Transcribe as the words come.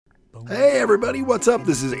Hey everybody, what's up?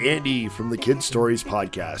 This is Andy from the Kid Stories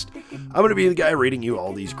Podcast. I'm going to be the guy reading you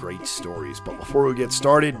all these great stories, but before we get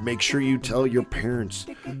started, make sure you tell your parents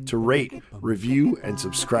to rate, review, and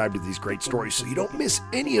subscribe to these great stories so you don't miss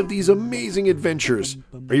any of these amazing adventures.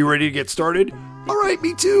 Are you ready to get started? Alright,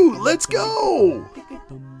 me too! Let's go!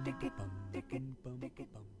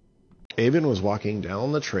 Avin was walking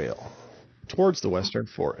down the trail towards the western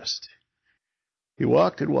forest. He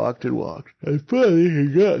walked and walked and walked, and finally he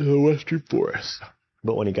got to the western forest.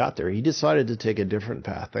 But when he got there, he decided to take a different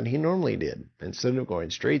path than he normally did. Instead of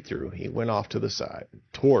going straight through, he went off to the side,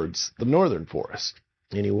 towards the northern forest.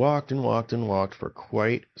 And he walked and walked and walked for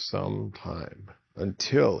quite some time,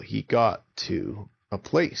 until he got to a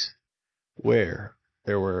place where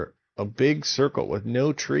there were a big circle with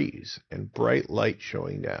no trees and bright light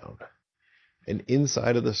showing down. And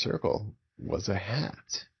inside of the circle was a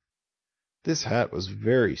hat. This hat was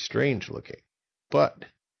very strange looking, but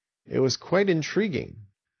it was quite intriguing.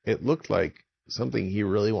 It looked like something he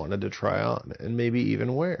really wanted to try on and maybe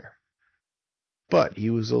even wear. But he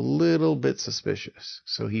was a little bit suspicious,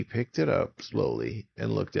 so he picked it up slowly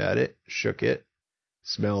and looked at it, shook it,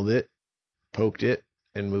 smelled it, poked it,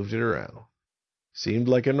 and moved it around. Seemed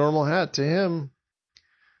like a normal hat to him.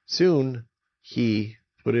 Soon, he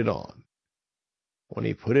put it on. When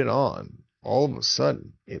he put it on, all of a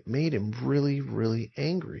sudden, it made him really, really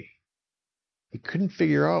angry. He couldn't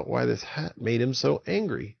figure out why this hat made him so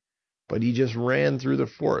angry, but he just ran through the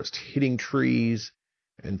forest, hitting trees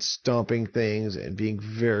and stomping things and being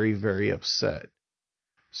very, very upset.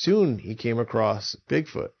 Soon he came across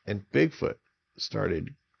Bigfoot, and Bigfoot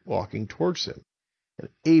started walking towards him. And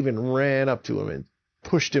Avin ran up to him and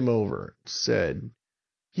pushed him over and said,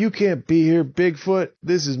 "You can't be here, Bigfoot.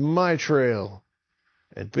 This is my trail."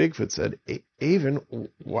 And Bigfoot said, "Avin,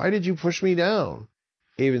 why did you push me down?"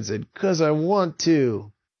 Avin said, "'Cause I want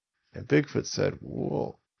to." And Bigfoot said,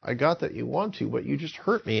 "Well, I got that you want to, but you just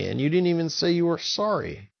hurt me, and you didn't even say you were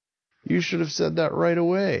sorry. You should have said that right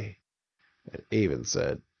away." And Avin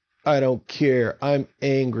said, "I don't care. I'm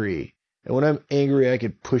angry. And when I'm angry, I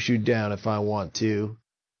could push you down if I want to."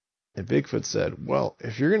 And Bigfoot said, "Well,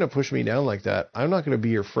 if you're going to push me down like that, I'm not going to be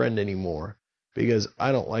your friend anymore, because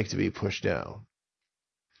I don't like to be pushed down."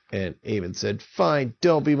 And Avin said, "Fine,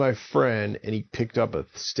 don't be my friend." And he picked up a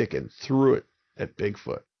stick and threw it at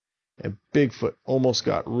Bigfoot. And Bigfoot almost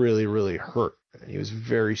got really, really hurt. And he was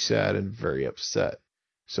very sad and very upset.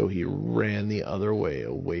 So he ran the other way,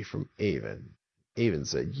 away from Avin. Avin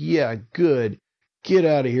said, "Yeah, good. Get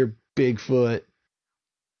out of here, Bigfoot."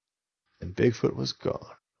 And Bigfoot was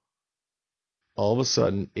gone. All of a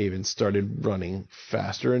sudden, Avin started running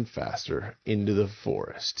faster and faster into the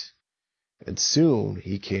forest. And soon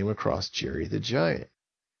he came across Jerry the Giant.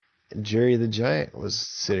 And Jerry the Giant was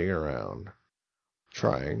sitting around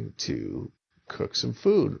trying to cook some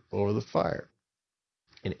food over the fire.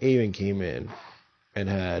 And Avin came in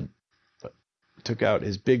and took out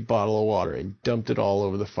his big bottle of water and dumped it all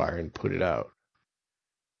over the fire and put it out.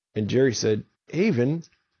 And Jerry said, "Avin,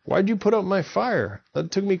 why'd you put out my fire? That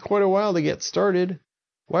took me quite a while to get started.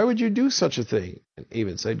 Why would you do such a thing?" And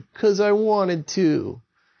Avin said, "'Cause I wanted to."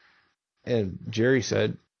 And Jerry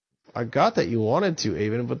said, "I got that you wanted to,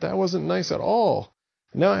 Avin, but that wasn't nice at all.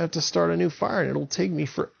 Now I have to start a new fire, and it'll take me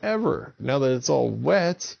forever now that it's all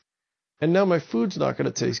wet. And now my food's not going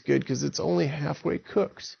to taste good because it's only halfway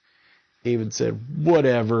cooked." Avin said,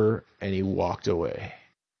 "Whatever," and he walked away.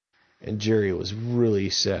 And Jerry was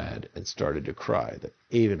really sad and started to cry that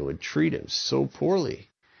Avin would treat him so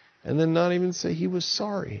poorly and then not even say he was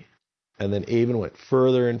sorry. And then Avin went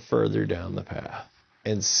further and further down the path.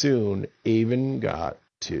 And soon Avin got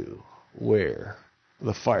to where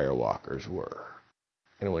the firewalkers were.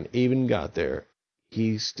 And when Avin got there,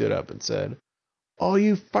 he stood up and said, "All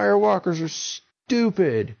you firewalkers are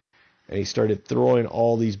stupid." And he started throwing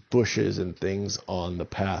all these bushes and things on the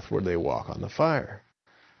path where they walk on the fire.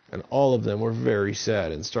 And all of them were very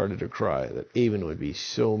sad and started to cry that Avin would be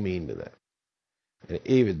so mean to them. And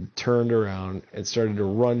Avin turned around and started to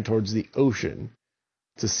run towards the ocean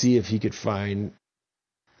to see if he could find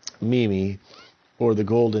Mimi or the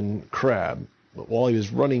golden crab. But while he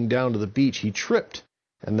was running down to the beach, he tripped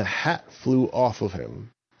and the hat flew off of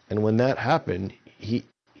him. And when that happened, he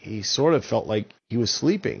sort of felt like he was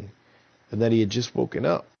sleeping and that he had just woken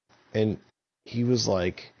up. And he was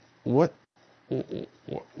like, what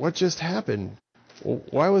just happened?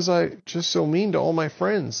 Why was I just so mean to all my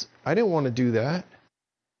friends? I didn't want to do that."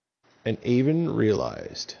 And Avin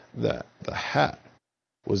realized that the hat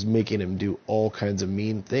was making him do all kinds of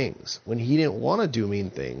mean things. When he didn't want to do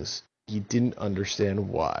mean things, he didn't understand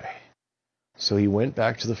why. So he went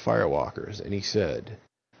back to the firewalkers and he said,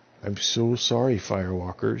 I'm so sorry,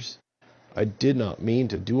 firewalkers. I did not mean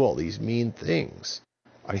to do all these mean things.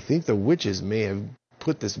 I think the witches may have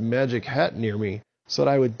put this magic hat near me so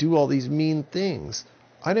that I would do all these mean things.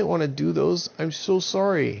 I didn't want to do those. I'm so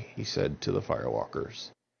sorry, he said to the firewalkers.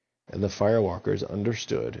 And the firewalkers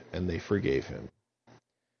understood, and they forgave him.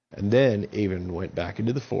 And then Avin went back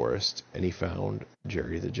into the forest, and he found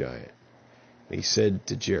Jerry the giant. And he said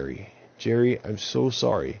to Jerry, Jerry, I'm so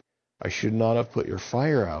sorry. I should not have put your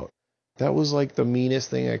fire out. That was like the meanest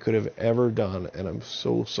thing I could have ever done, and I'm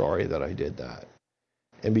so sorry that I did that.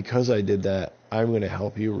 And because I did that, I'm going to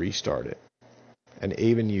help you restart it. And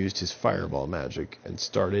Avin used his fireball magic and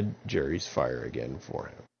started Jerry's fire again for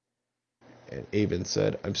him. And Avin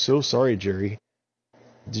said, I'm so sorry, Jerry.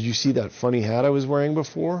 Did you see that funny hat I was wearing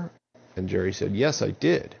before? And Jerry said, yes, I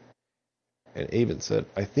did. And Avin said,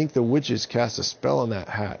 I think the witches cast a spell on that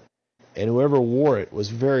hat, and whoever wore it was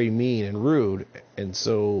very mean and rude, and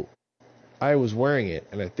so I was wearing it,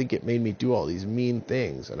 and I think it made me do all these mean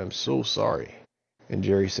things, and I'm so sorry. And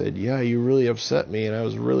Jerry said, yeah, you really upset me, and I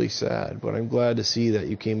was really sad, but I'm glad to see that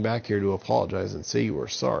you came back here to apologize and say you were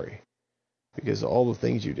sorry, because all the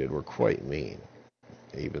things you did were quite mean.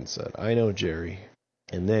 Avin said, I know, Jerry.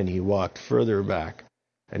 And then he walked further back,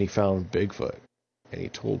 and he found Bigfoot, and he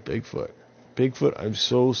told Bigfoot, Bigfoot, I'm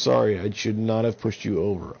so sorry. I should not have pushed you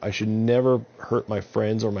over. I should never hurt my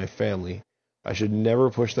friends or my family. I should never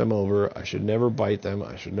push them over. I should never bite them.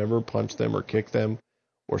 I should never punch them or kick them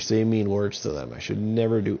or say mean words to them. I should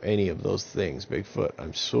never do any of those things, Bigfoot.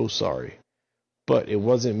 I'm so sorry. But it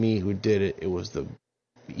wasn't me who did it. It was the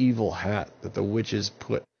evil hat that the witches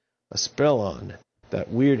put a spell on.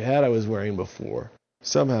 That weird hat I was wearing before.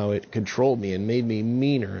 Somehow it controlled me and made me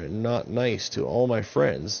meaner and not nice to all my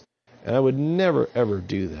friends. And I would never, ever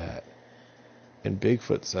do that. And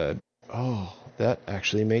Bigfoot said, oh, that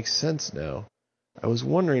actually makes sense now. I was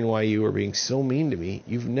wondering why you were being so mean to me.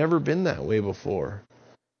 You've never been that way before.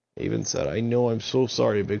 Avin said, I know, I'm so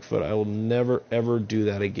sorry, Bigfoot. I will never, ever do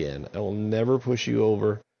that again. I will never push you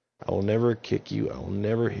over. I will never kick you. I will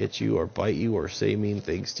never hit you or bite you or say mean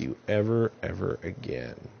things to you ever, ever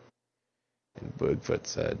again. And Bigfoot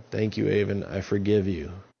said, thank you, Avin. I forgive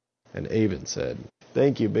you. And Avin said,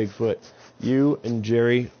 thank you, Bigfoot. You and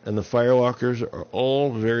Jerry and the Firewalkers are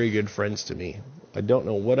all very good friends to me. I don't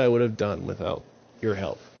know what I would have done without your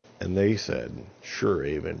help. And they said, sure,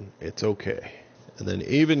 Avin, it's okay. And then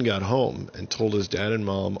Avin got home and told his dad and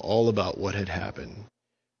mom all about what had happened.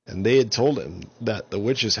 And they had told him that the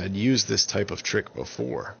witches had used this type of trick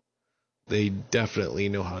before. They definitely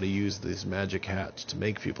know how to use these magic hats to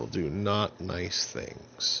make people do not nice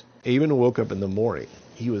things. Avin woke up in the morning.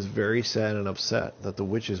 He was very sad and upset that the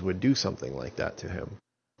witches would do something like that to him.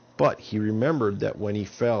 But he remembered that when he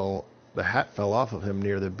fell, the hat fell off of him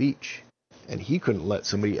near the beach. And he couldn't let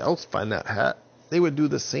somebody else find that hat. They would do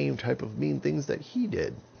the same type of mean things that he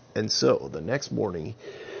did. And so, the next morning,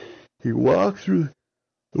 he walked through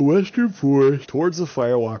the western forest towards the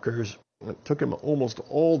Firewalkers. It took him almost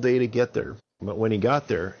all day to get there. But when he got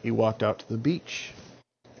there, he walked out to the beach.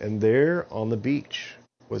 And there on the beach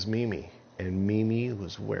was Mimi. And Mimi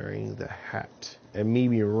was wearing the hat. And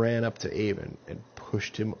Mimi ran up to Avin and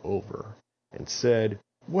pushed him over and said,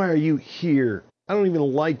 why are you here? I don't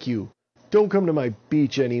even like you. Don't come to my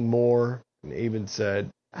beach anymore. And Avin said,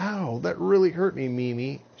 ow, that really hurt me,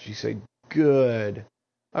 Mimi. She said, good.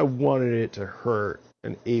 I wanted it to hurt.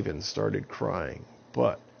 And Avin started crying.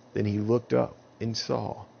 But then he looked up and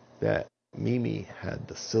saw that Mimi had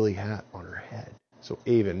the silly hat on her head. So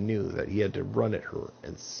Avin knew that he had to run at her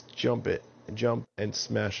and jump and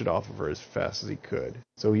smash it off of her as fast as he could.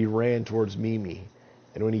 So he ran towards Mimi.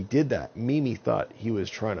 And when he did that, Mimi thought he was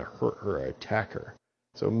trying to hurt her or attack her.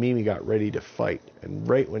 So Mimi got ready to fight. And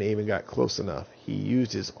right when Avin got close enough, he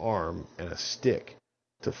used his arm and a stick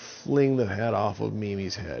to fling the hat off of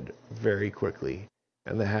Mimi's head very quickly.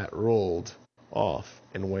 And the hat rolled off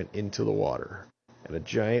and went into the water. And a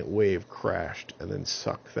giant wave crashed and then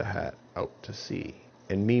sucked the hat out to sea.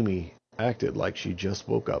 And Mimi acted like she just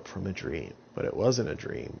woke up from a dream. But it wasn't a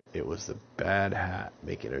dream. It was the bad hat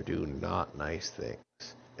making her do not nice things.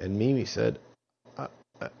 And Mimi said,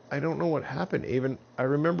 I don't know what happened, Avin. I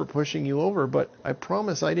remember pushing you over, but I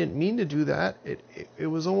promise I didn't mean to do that. It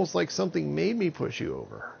was almost like something made me push you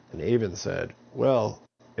over. And Avin said, well,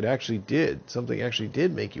 it actually did. Something actually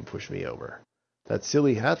did make you push me over. That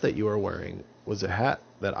silly hat that you are wearing was a hat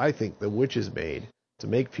that I think the witches made to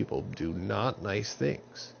make people do not nice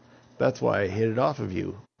things. That's why I hit it off of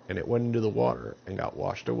you, and it went into the water and got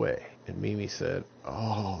washed away. And Mimi said,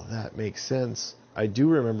 oh, that makes sense. I do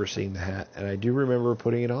remember seeing the hat, and I do remember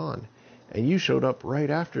putting it on. And you showed up right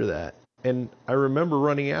after that. And I remember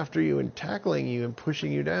running after you and tackling you and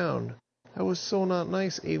pushing you down. That was so not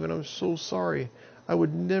nice, Avin. I'm so sorry. I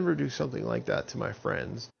would never do something like that to my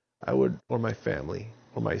friends. Or my family,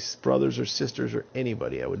 or my brothers or sisters or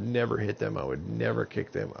anybody. I would never hit them. I would never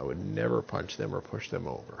kick them. I would never punch them or push them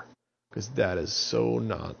over. Because that is so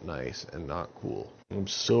not nice and not cool. I'm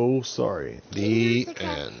so sorry. The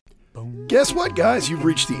end. Guess what, guys? You've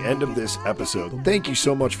reached the end of this episode. Thank you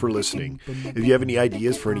so much for listening. If you have any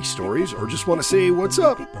ideas for any stories or just want to say what's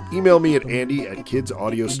up, email me at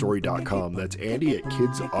andy@kidsaudiostory.com. That's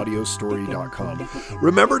andy@kidsaudiostory.com.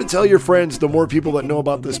 Remember to tell your friends. The more people that know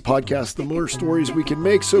about this podcast, the more stories we can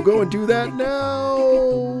make. So go and do that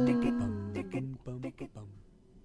now.